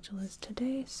their schedule is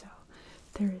today, so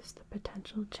there is the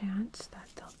potential chance that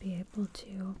they'll be able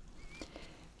to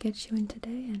get you in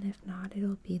today, and if not,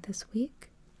 it'll be this week.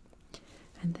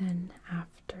 And then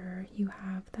after you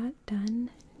have that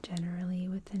done, generally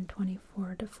within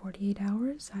 24 to 48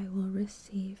 hours, I will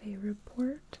receive a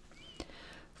report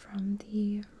from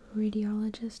the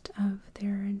radiologist of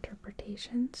their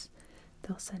interpretations.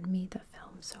 They'll send me the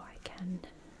film so I can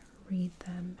read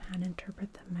them and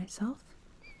interpret them myself,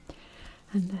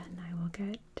 and then I will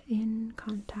get in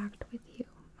contact with you,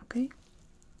 okay?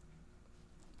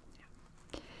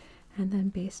 Yeah. And then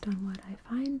based on what I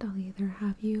find, I'll either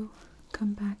have you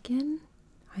come back in,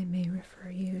 I may refer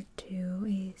you to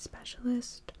a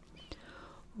specialist,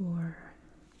 or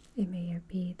it may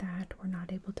be that we're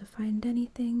not able to find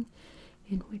anything,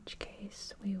 in which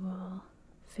case we will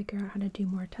figure out how to do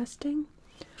more testing,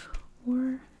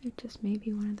 or it just may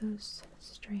be one of those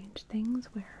strange things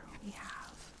where we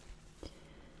have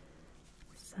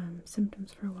some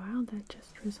symptoms for a while that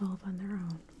just resolve on their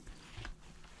own.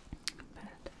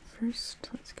 But first,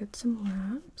 let's get some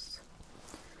labs.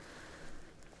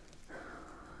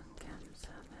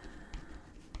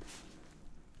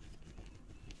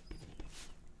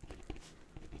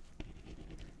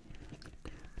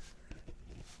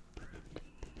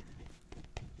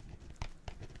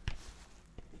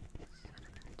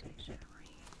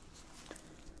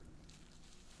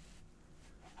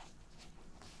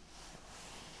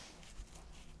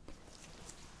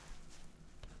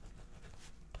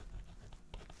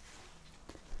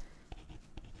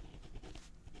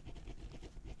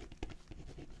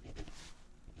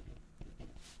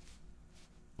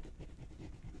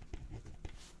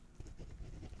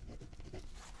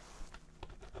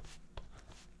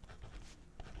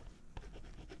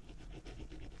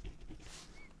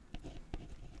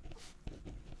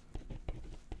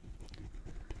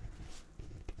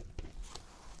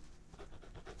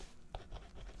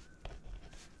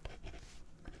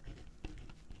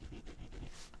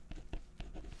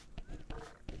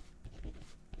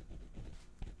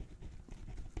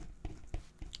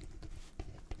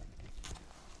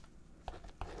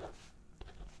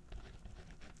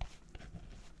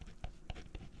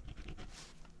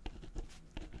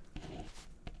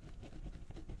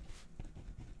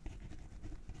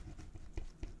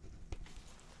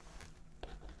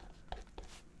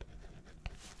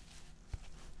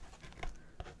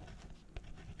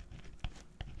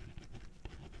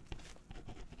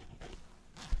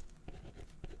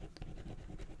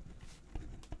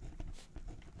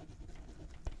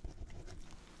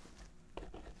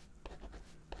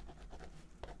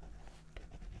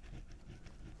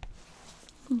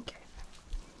 Okay,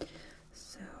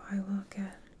 so I will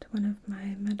get one of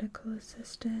my medical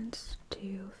assistants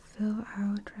to fill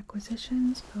out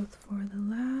requisitions both for the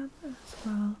lab as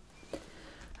well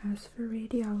as for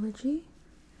radiology,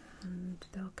 and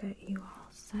they'll get you all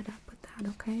set up with that,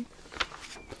 okay?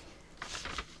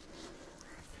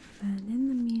 And in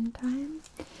the meantime,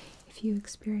 if you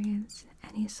experience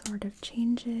any sort of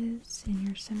changes in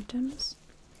your symptoms,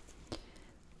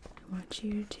 I want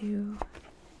you to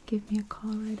give me a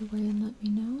call right away and let me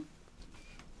know,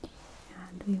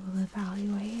 and we will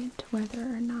evaluate whether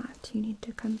or not you need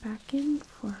to come back in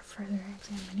for further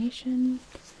examination,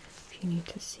 if you need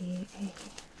to see a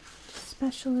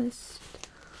specialist,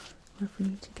 or if we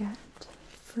need to get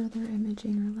further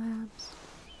imaging or labs.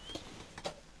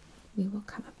 We will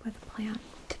come up with a plan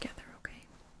together, okay?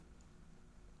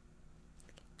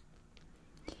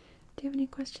 Do you have any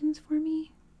questions for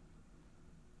me?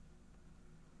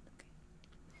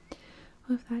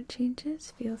 Well, if that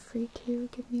changes, feel free to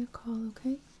give me a call,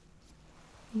 okay?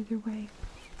 Either way,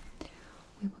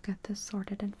 we will get this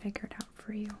sorted and figured out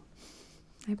for you.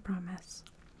 I promise.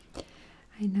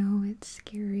 I know it's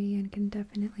scary and can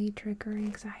definitely trigger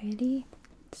anxiety.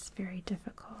 It's very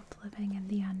difficult living in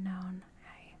the unknown.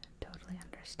 I totally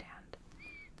understand.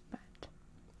 But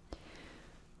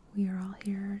we are all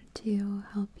here to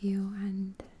help you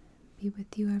and be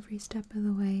with you every step of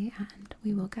the way, and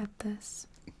we will get this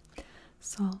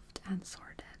solved and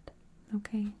sorted.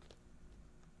 Okay?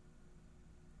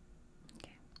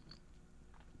 Okay.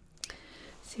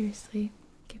 Seriously,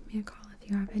 give me a call if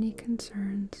you have any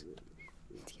concerns.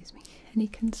 Excuse me. Any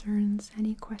concerns,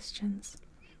 any questions,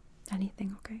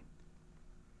 anything, okay?